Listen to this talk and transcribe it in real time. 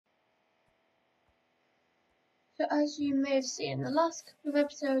So as you may have seen in the last couple of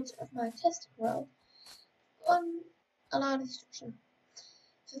episodes of my testing world, on a lot of destruction.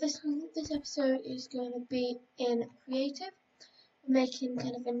 So this episode is going to be in creative. We're making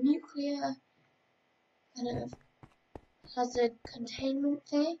kind of a nuclear kind of hazard containment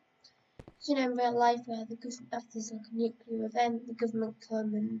thing. So, in real life where the government, after there's like a nuclear event, the government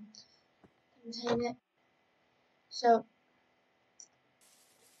come and contain it. So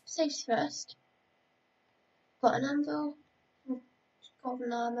safety first. Got an anvil,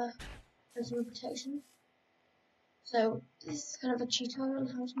 golden armor, and some protection. So this is kind of a tutorial on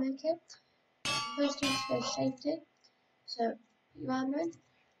how to make it. First thing is first safety. So put your armor in.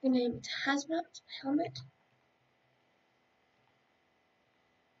 You name it hazmat helmet.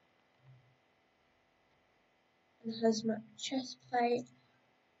 And hazmat chest plate.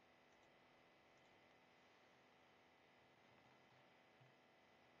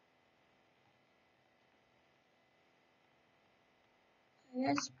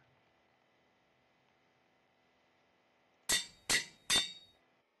 Yes.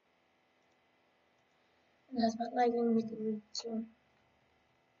 And hazmat legging with the boots on.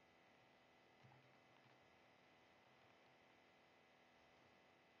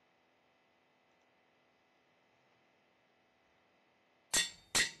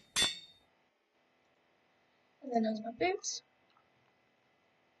 And then hazmat boots.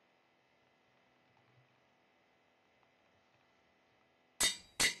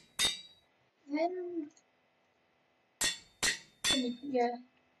 Then you put your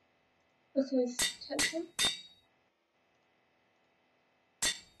buckles protection.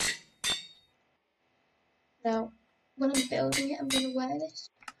 Now, when I'm building it, I'm going to wear this,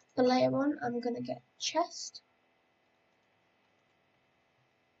 but later on, I'm going to get chest.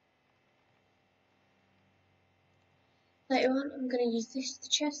 Later on, I'm going to use this, the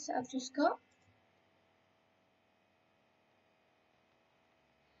chest that I've just got.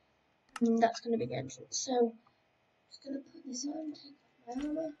 And that's going to be the entrance. So, I'm just going to put this on, take off my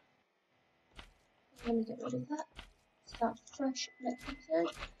armor. I'm going to get rid of that. Start fresh next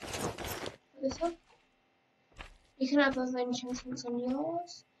episode. Put this on. You can have other enchantments on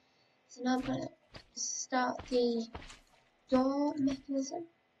yours. So now I'm going to start the door mechanism.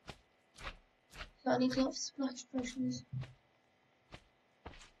 So I need a lot of splash potions.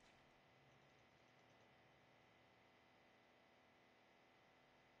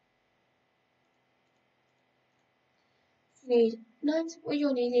 Need 9. What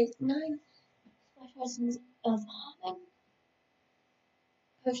you'll need is 9 splash potions of harming.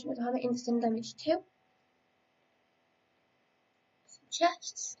 Potion of harming, instant damage 2. Some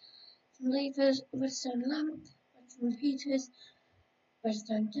chests, some levers, redstone lamp, redstone repeaters,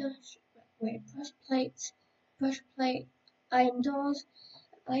 redstone dash, weighted brush plate, iron doors,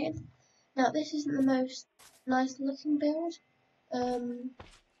 iron. Now this isn't the most nice looking build. You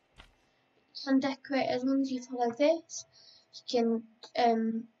can decorate as long as you follow this. You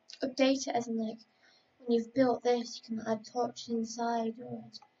can update it as in like when you've built this, you can add torches inside or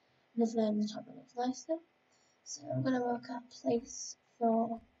add another layer on the top that looks nicer. So I'm going to work out a place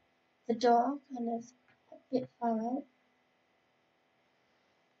for the door, kind of a bit far out.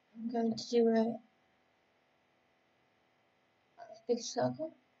 I'm going to do a big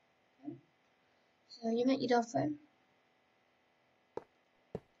circle. Okay. So you make your door frame.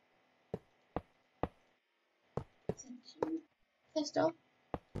 Section. First door.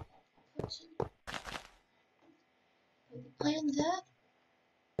 Put the iron there.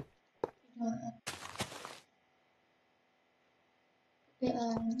 You want a bit of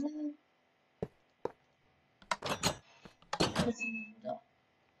iron there. Put it in the door.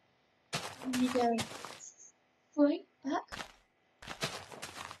 And you go 3 back.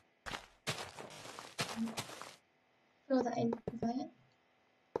 Fill that in with iron.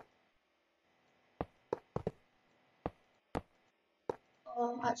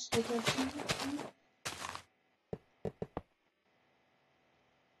 Or actually go change it.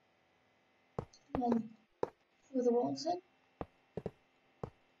 And then fill the walls in.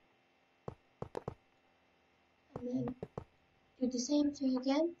 And then do the same thing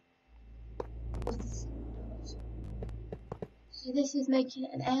again with the same doors. So this is making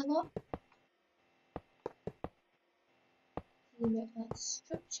an airlock. You make that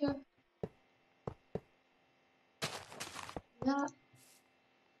structure. That.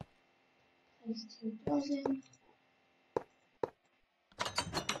 Place 2 doors in.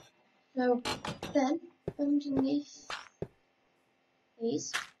 So then underneath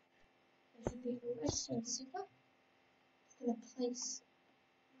these, there should be a redstone sticker. I'm going to place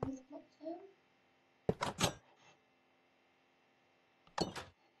one of the blocks down.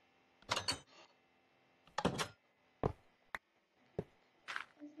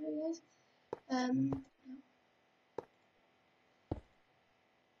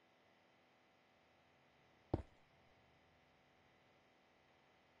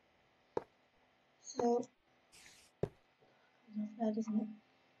 So not isn't it?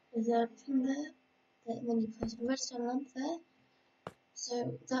 There's a thing there, and then you place a redstone lamp there.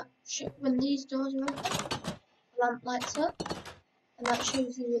 So that when these doors are open, the lamp lights up, and that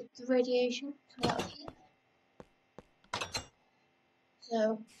shows you the radiation coming out of here.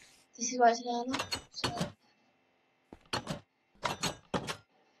 So this is why it's yellow. So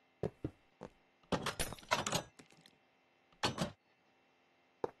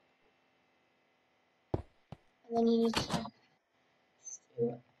and then you need to do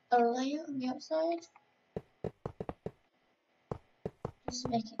a layer on the outside, just to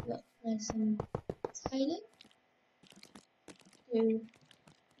make it look nice and tidy. Do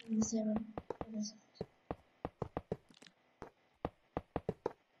 0 on the side.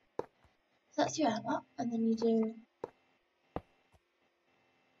 So that's your outlet, and then you do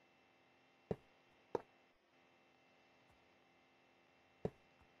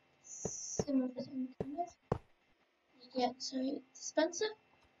similar thing kind of. You get dispenser.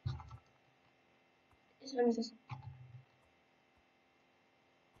 It's only this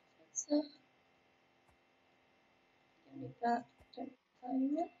dispenser. Don't need that. Don't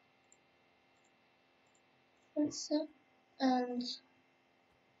find it. Dispenser and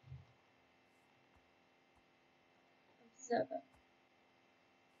observer.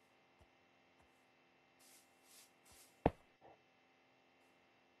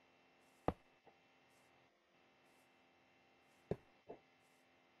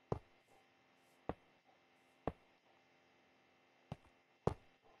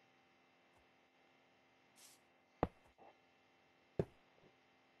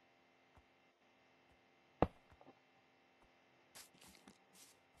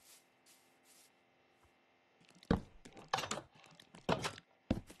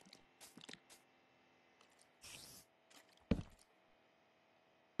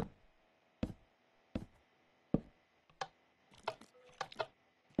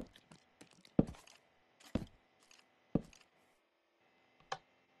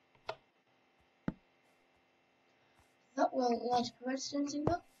 That will light up a redstone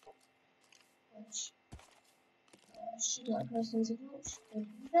signal, which should light up a redstone signal, which should go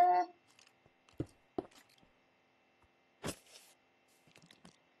there.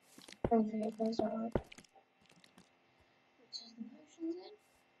 Okay, it goes alright. Which has the potions in.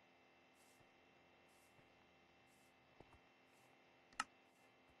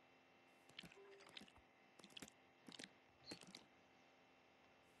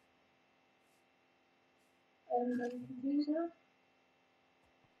 Then confused now.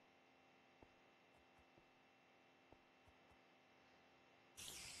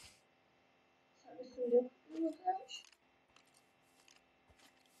 So I'm just going to do a Google search.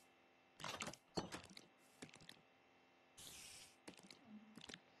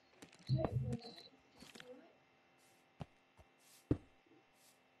 So it was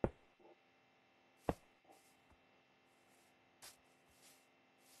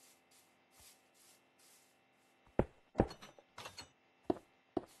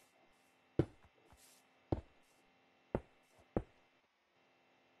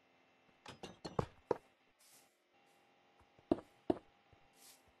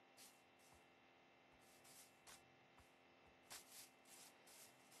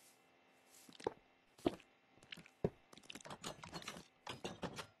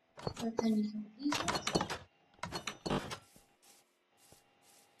so then you can these ones.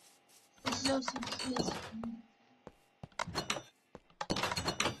 This is also the keys.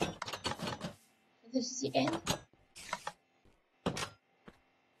 So this is the end.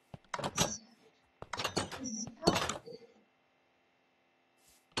 This is the out.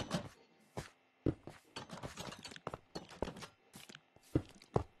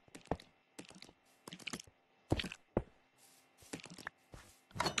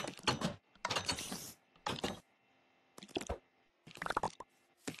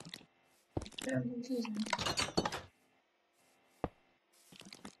 I'm confused now.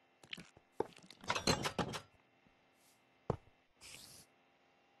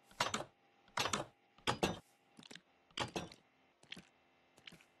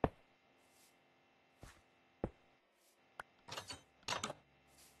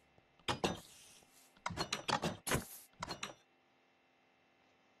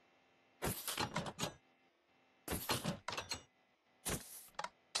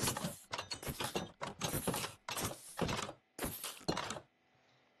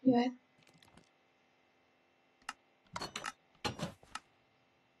 Yeah.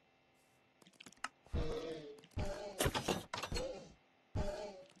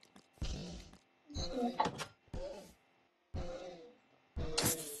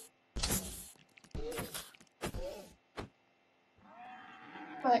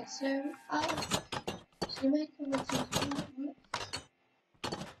 Right, so you make a little commitment.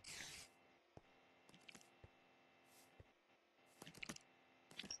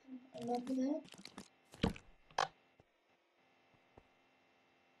 Over there.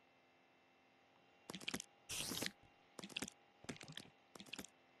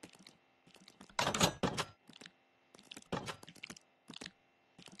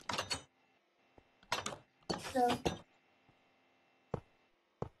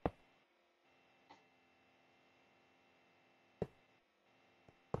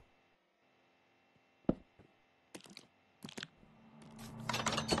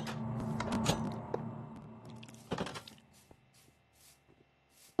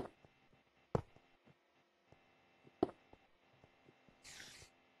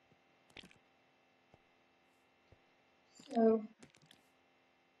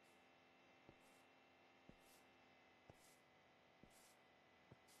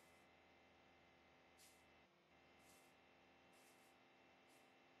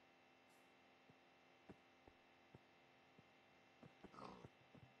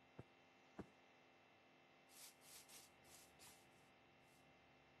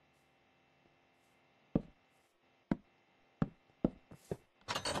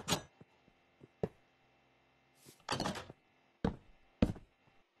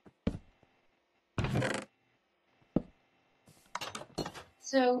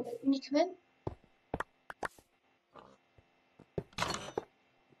 So when you come in,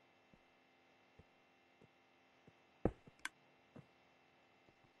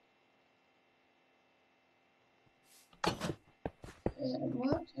 it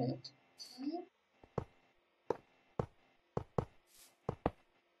worked at time.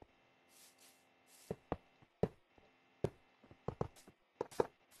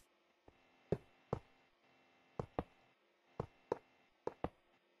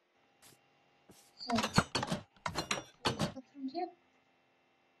 So let's go from here.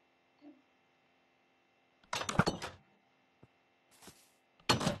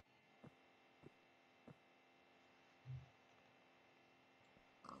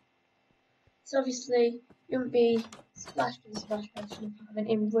 So obviously you wouldn't be splashed with splash potion apartment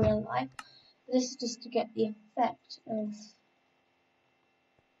in real life. But this is just to get the effect of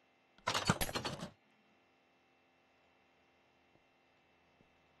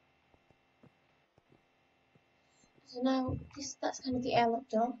so now that's kind of the airlock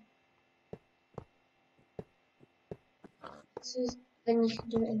door. This is then you can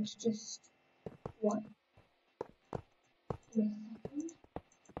do it into just one. Wait a second.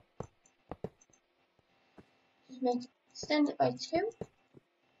 Just make extend it by 2.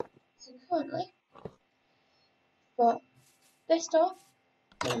 So currently got this door,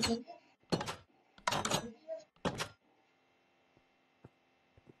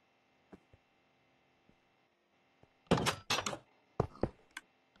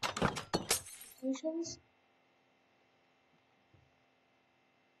 solutions.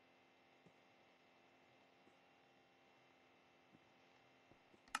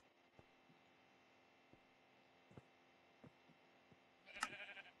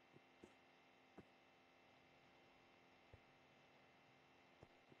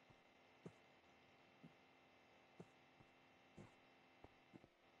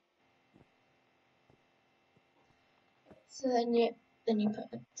 So then you put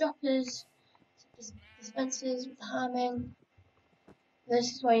the droppers, dispensers with the harming.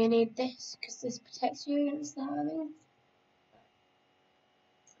 This is why you need this, because this protects you against the harming.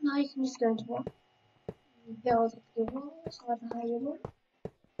 Now you can just go into one. You build up your walls, however high you want.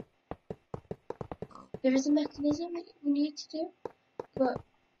 There is a mechanism that we need to do, but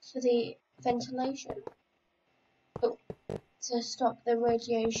for the ventilation, but to stop the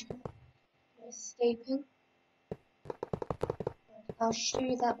radiation escaping. I'll show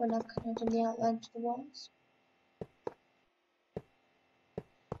you that when I've kind of done the outline to the walls.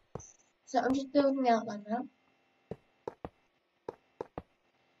 So I'm just building the outline now.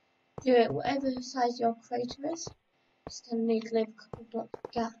 Do it whatever size your crater is. Just gonna need to leave a couple dot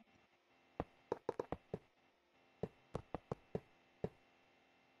gap.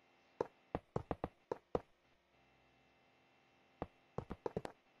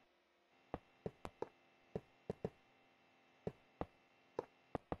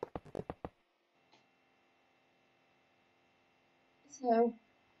 So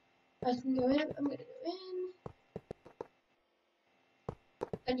I can go in, I'm gonna go in.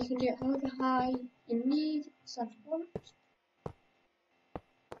 And you can do it however high you need, /want.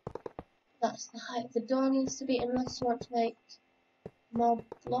 That's the height the door needs to be, unless you want to make more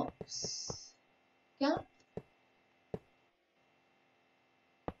blocks gap.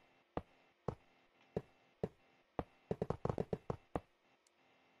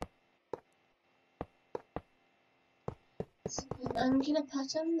 With an angular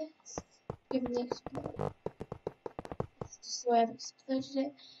pattern, this given the explode. It's just the way I've exploded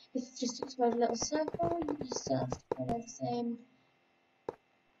it. If you just explode a little circle, you still have to follow the same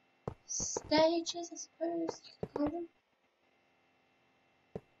stages, I suppose you could call them.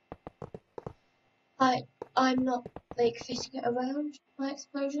 I'm not like fitting it around my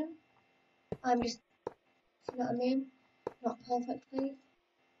explosion. I'm just, you know what I mean? Not perfectly.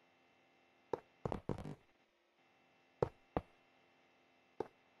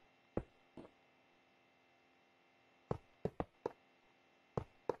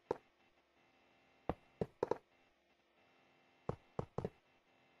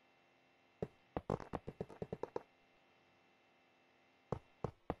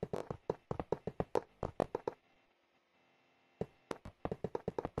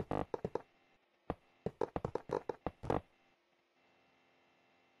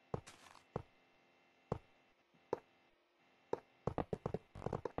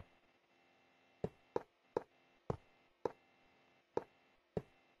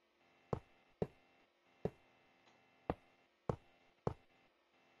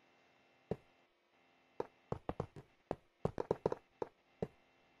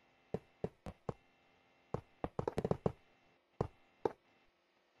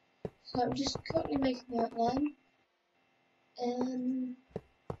 So I'm just currently making the outline.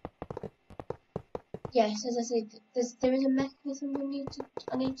 Yes, as I said, there is a mechanism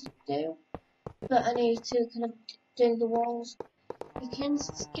I need to do, but I need to kind of do the walls. You can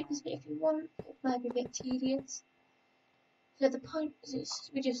skip this bit if you want. It might be a bit tedious. So the point is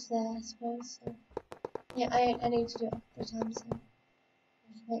it's just there, I suppose. So yeah, I need to do it a couple of times to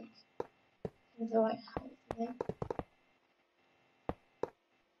make the right height for me.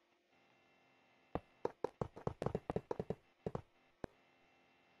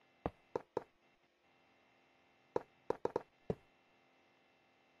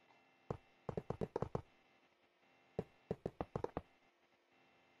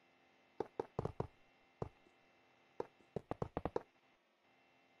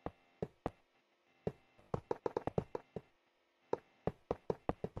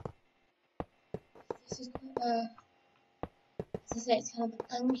 This is quite a, as I say, it's kind of an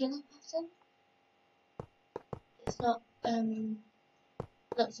angular pattern. It's not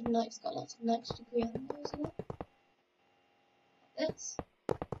it's got lots of 90-degree angles in it. Like this.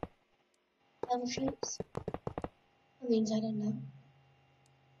 L shapes. That means I don't know.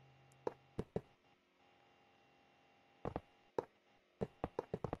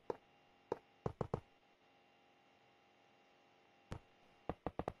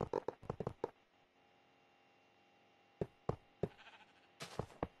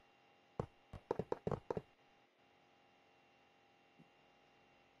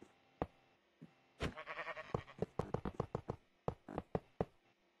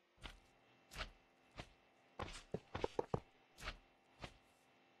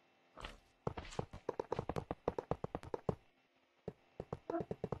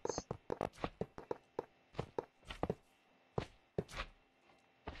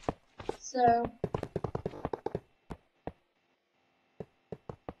 So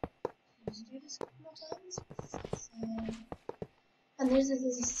let's do this a couple more times. So, and there's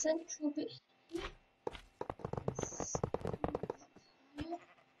a central bit here.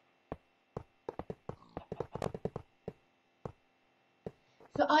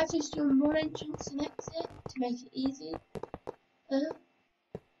 So I've just done one entrance and exit to make it easy. But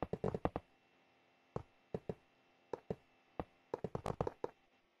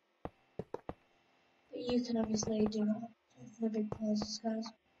you can obviously do that for the big puzzles, guys.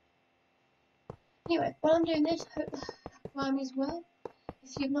 Anyway, while I'm doing this, hope the climb is well.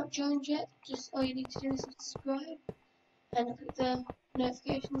 If you've not joined yet, just all you need to do is subscribe and click the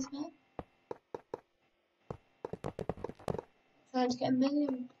notifications bell. Trying to get 1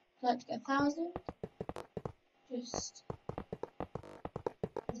 million, I'd like to get 1,000. Just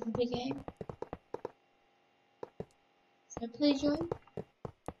as the big aim. So please join.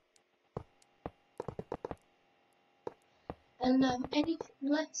 And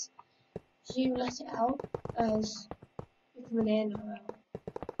unless you let it out as you're coming in or out,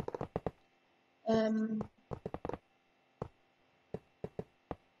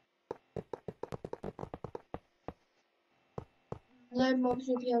 no mobs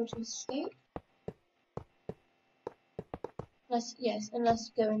will be able to escape. Unless you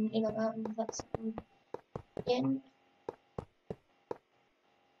go in or out and let something in.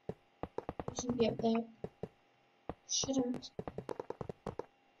 It shouldn't be up there. Shouldn't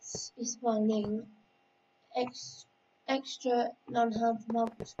be spawning. Extra non-harmful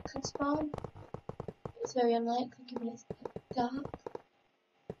mobs could spawn. It's very unlikely given it's dark.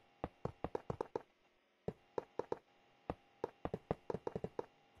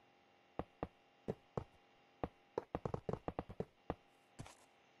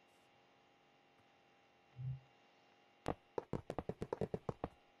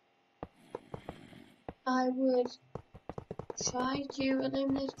 I would try to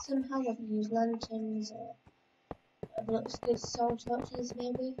illuminate it somehow, whether use lanterns or looks good soul torches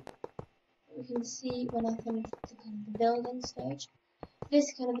maybe. We can see when I finish the building stage. This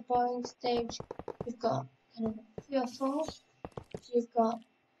is kind of the boring stage. We've got kind of 3 or 4. So you've got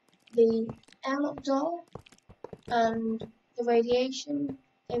the airlock door and the radiation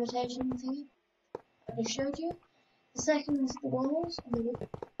imitation thingy I just showed you. The second is the walls, and the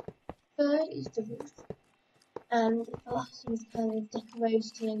third is the roof. And the last one is kind of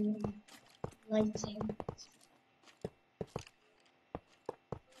decorating and lighting.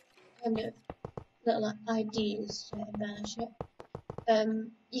 Kind of little like ideas to embellish it.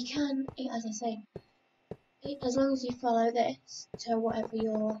 You can, as I say, as long as you follow this to whatever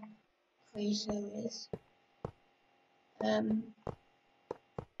your creator is,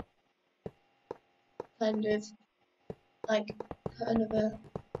 kind of like put another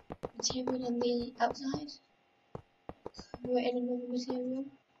material on the outside, cover it in another material.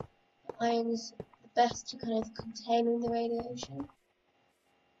 The iron's the best to kind of contain the radiation.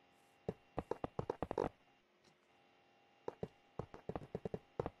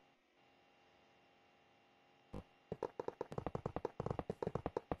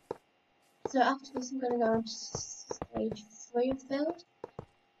 So after this, I'm going to go on to stage 3 of the build,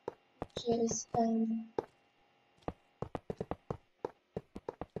 which is the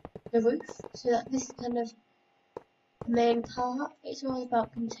roof. So that this is kind of the main part. It's all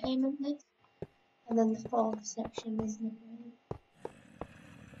about containment this, and then the 4th section is the build.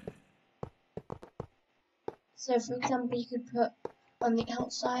 So for example, you could put on the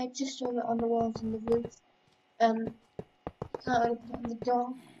outside, just over on the walls and the roof. You can't really put it on the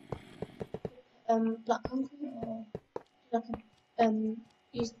door. Black concrete or like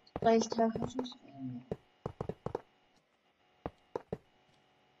use glazed terracotta.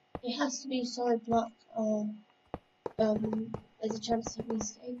 It has to be solid block, or there's a chance of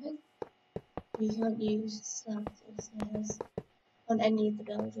escaping. You can't use slabs or stairs on any of the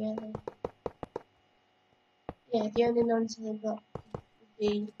builds really. Yeah, the only non-solid block would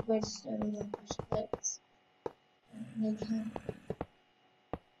be redstone or pressure plates. They can.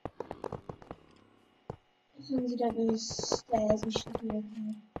 As long as you don't use stairs, you should be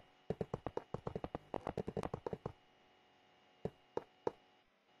okay.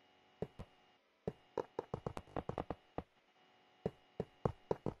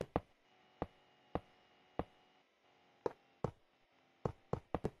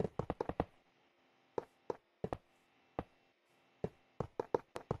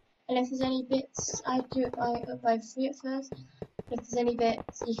 And if there's any bits, I do it by 3 at first. If there's any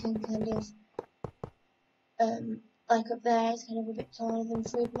bits, you can kind of, like up there, it's kind of a bit taller than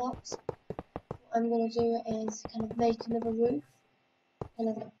 3 blocks. What I'm going to do is kind of make another roof, kind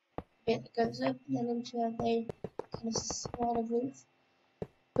of a bit that goes up and then into a kind of smaller roof.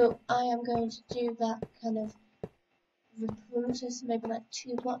 But I am going to do that kind of the perimeter, so maybe like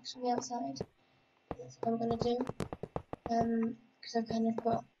 2 blocks from the outside. That's what I'm going to do. Because I've kind of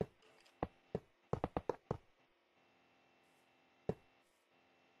got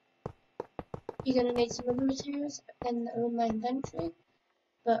you're going to need some other materials in my inventory,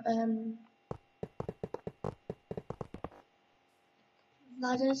 but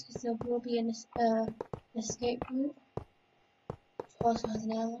ladders, because there will be an escape route, which also has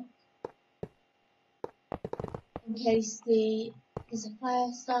an airlock, in case there's a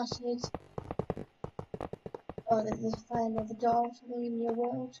fire started, or there's a fire near the door or something in your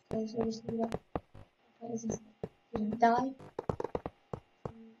world, because obviously you don't die.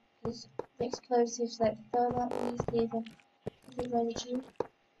 Because the explosives like the thermite these leave a bit residue.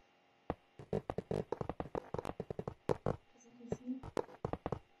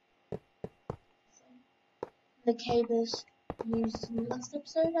 The cables used in the last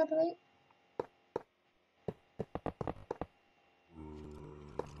episode, I believe.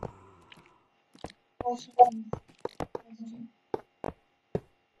 Also residue.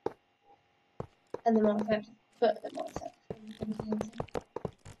 And the more effective, but the more effective.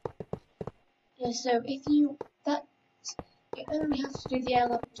 Yeah, so if you only have to do the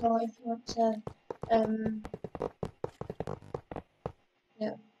airlock door if you want to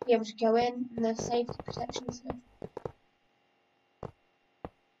be able to go in and the safety protection stuff.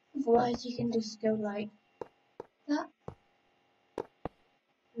 Otherwise you can just go like that.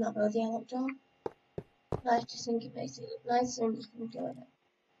 Not go the airlock door. I just think it makes it look nicer and you can do it.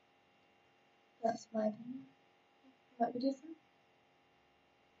 That's my opinion. It might be different.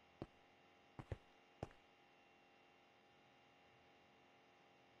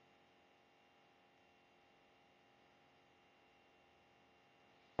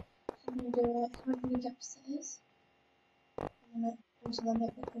 I'm going to do it how many gaps it is. And then until I make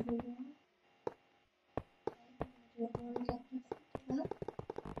it every one. I'm going to do it one gap after that.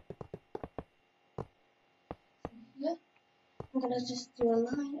 Here. I'm going to just do a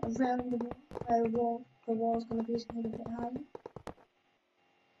line around the wall where the wall is going to be a little bit higher.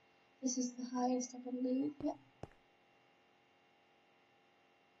 This is the highest I believe, yeah.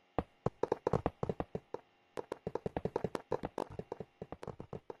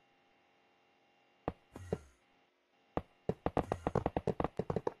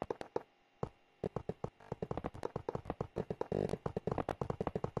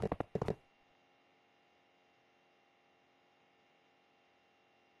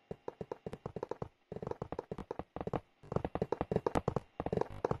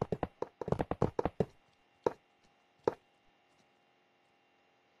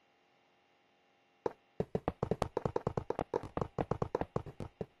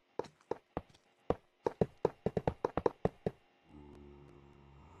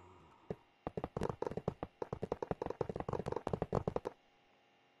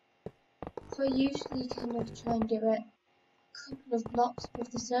 So I usually kind of try and do it a couple of blocks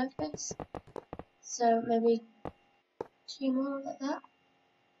above the surface. So maybe 2 more like that.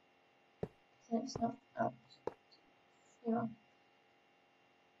 So it's not out, you know.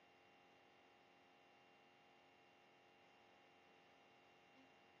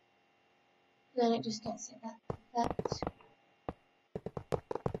 Then it just gets it that effect.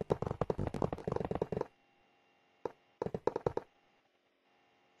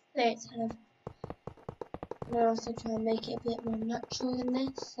 So it's kind of, I'm going to also try and make it a bit more natural than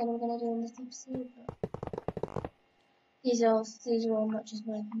this than I'm going to do in this episode. But these are all not just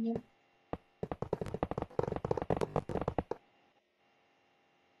my opinion.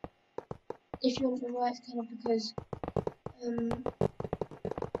 If you want to know why, it's kind of because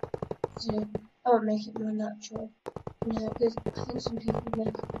so I want to make it more natural. You know, because I think some people make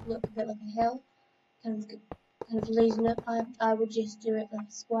it look a bit like a hill, kind of leading up. I would just do it like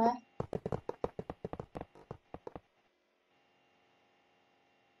a square.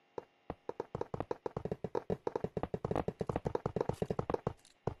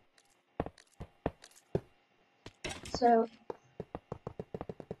 So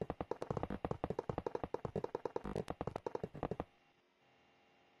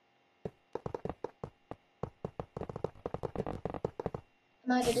I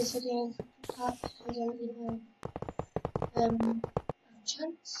might do this video in parts so I don't even have a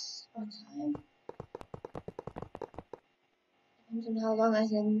chance or time. Depends on how long I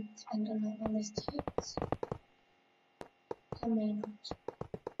can spend on how long this takes. I may not.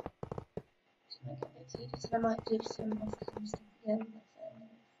 So I might get a bit tedious and I might do some of the stuff again.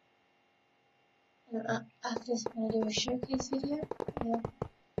 And after this I'm going to do a showcase video,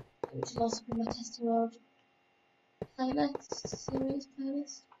 which will also be my testing world playlist, series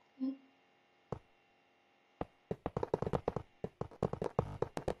playlist. Yeah.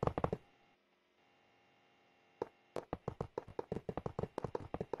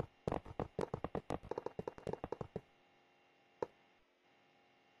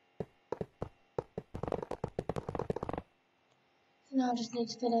 So now I just need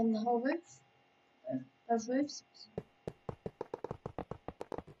to fill in the whole roof, both roofs.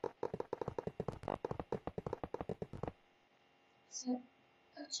 So,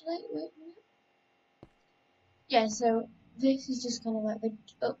 actually, wait a minute. Yeah, so this is just kind of like the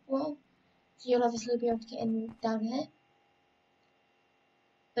up wall. So you'll obviously be able to get in down here.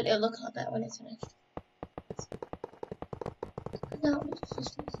 But it'll look a lot better when it's finished. Because now it's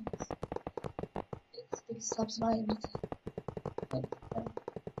just it's big slabs of iron.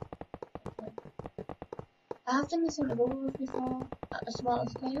 I have done this on the roof before at a smaller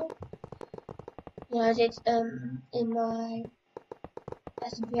scale. Yeah, I did in my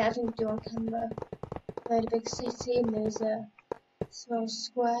SMP I didn't do on camera. I had a big city and there was a small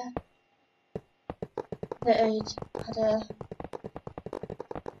square that had a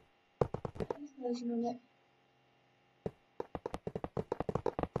version on it.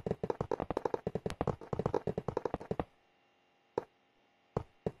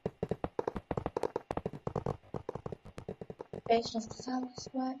 Based off the Tower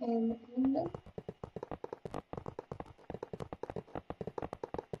Square in London.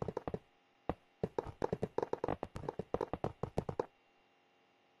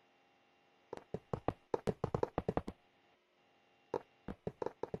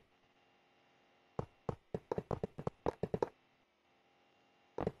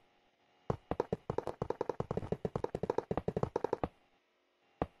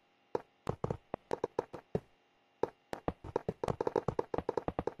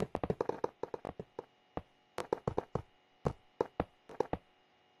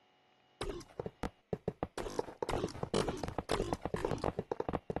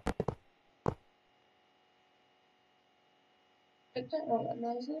 don't know what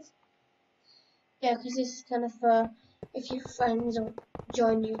noise is. Yeah, because this is kind of for if your friends or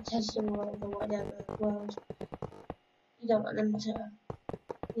join you testing world or whatever world, you don't want them to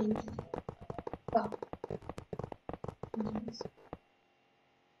leave. Well, sometimes.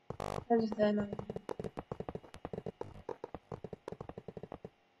 Kind of fair enough.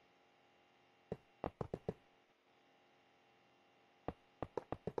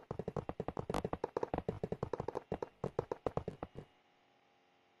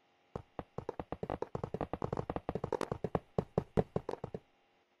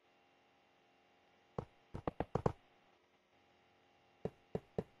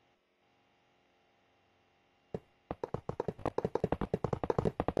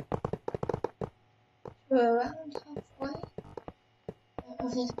 We're around halfway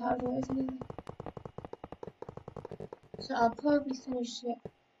of this part of it anyway. So I'll probably finish it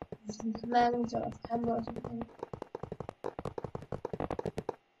with some commands or off camera or something.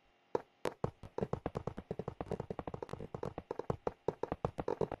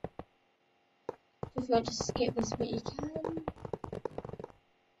 If you want to skip this bit, you can.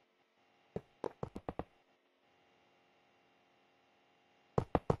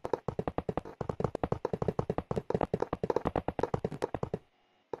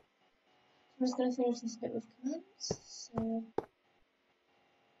 I'm just going to finish this bit with commands. So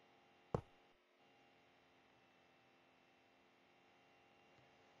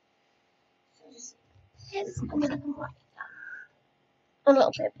just I'm going to write it down a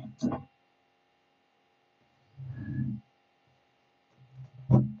little bit.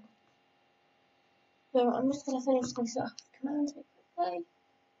 So I'm just going to finish this off with commands quickly.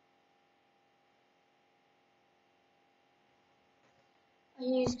 I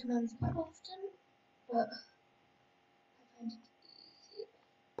use commands quite often, but I find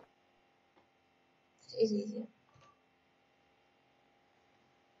it is easier.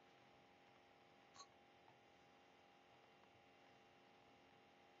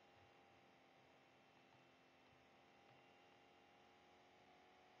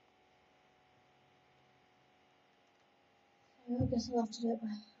 So I guess I'll have to do it by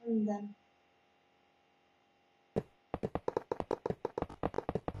hand then.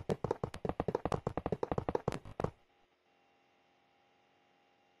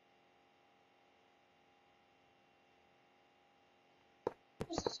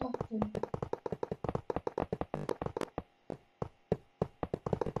 Just as often.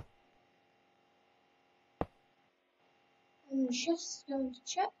 I'm just going to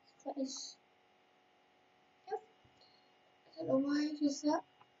check that is. Yep. I don't know why it does that.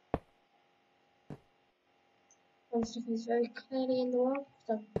 When stuff is very clearly in the world,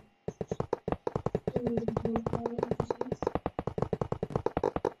 so in the between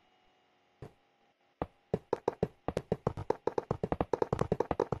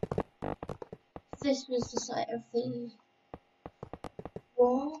this was the site of the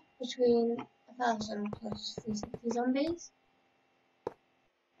war between 1,000 plus 360 zombies,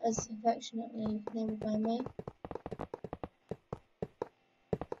 as affectionately named by me.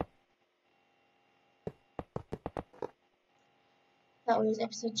 That was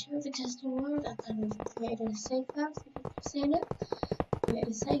episode 2 of the testing world. I kind of created a safe house, if you've seen it. I created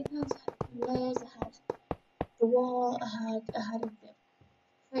a safe house, I had layers, I had the wall, I had a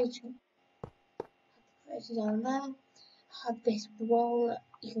creator down there. I had this with the wall that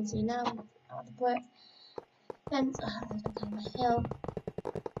you can see now out the brick. Fence, I had a kind of a hill.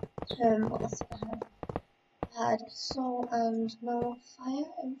 What else did I have? I had soul and normal fire,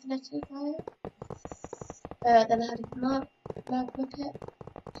 infinity fire. Then I had a magma pit,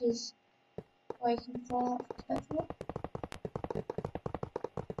 which is where you can fall off the platform.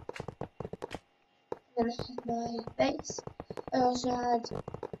 Then I had my base. I also had,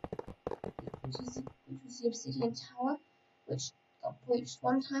 which was the obsidian tower, which got breached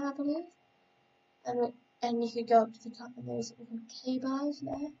one time, I believe. And you could go up to the top, and there's little K-bars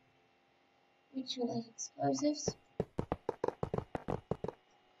there, which were like explosives.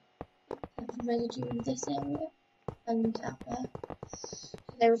 I promoted you in this area and out there. So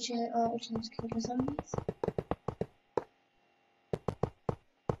they were trying to kill the zombies.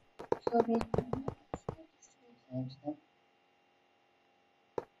 Killed me.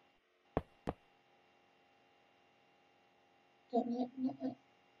 Don't like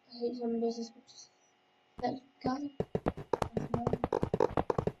I hate zombies as much as that guy.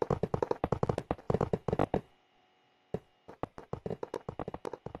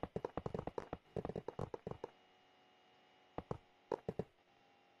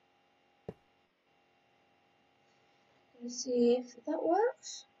 Let's see if that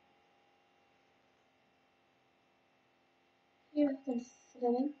works. Yeah,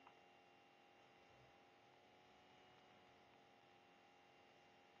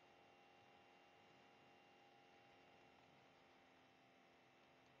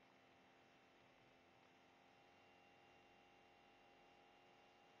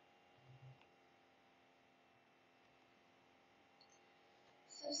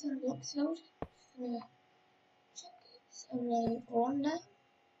 It's on the episode. Just gonna check it's already on now.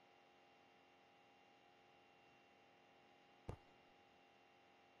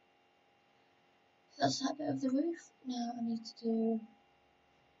 So that's that bit of the roof. Now I need to do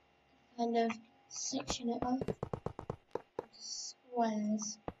kind of section it off into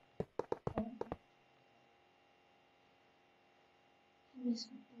squares.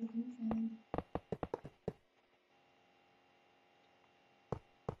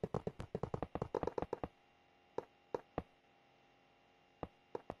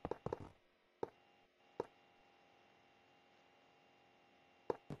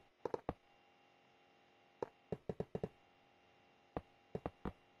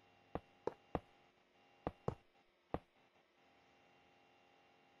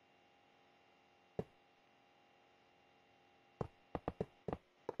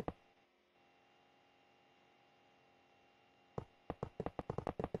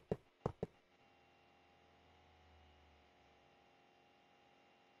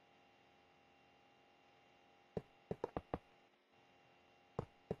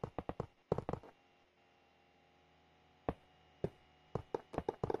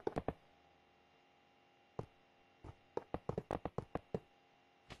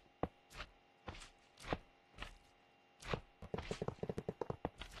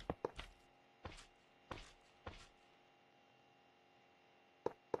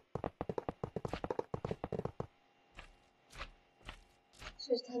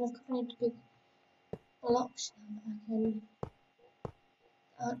 So it's kind of covering into big blocks now that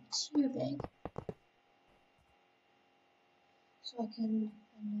aren't too big. So I can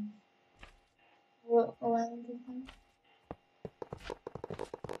kind of work around with them.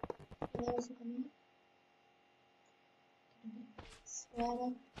 And there's a bit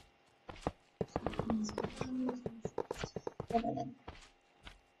squarer.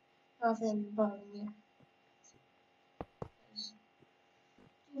 Rather than borrowing it.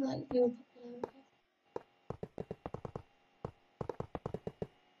 Do you like your popular?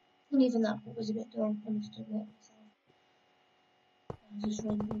 And even that bit was a bit dull. I understood it myself. I was just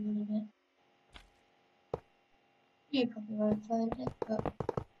rambling on a bit. You probably won't find it, but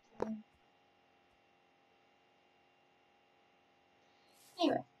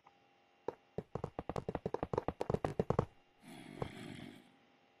anyway.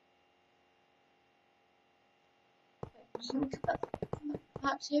 Just want to come back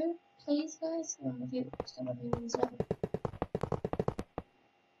part 2, please, guys. Or have you still not been in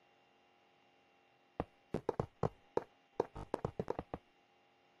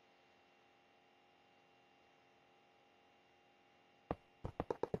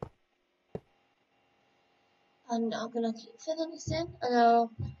and I'm gonna keep filling this in, and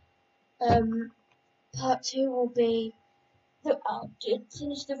I'll part 2 will be that I'll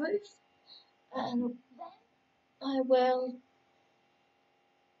finish the roof, and then I will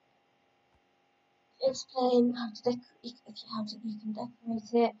explain how to you can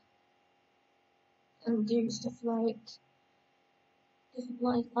decorate it and do stuff like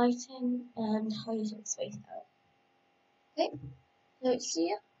different lighting and how you sort of space it out. Okay, so see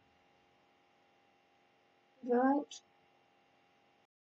ya. Right.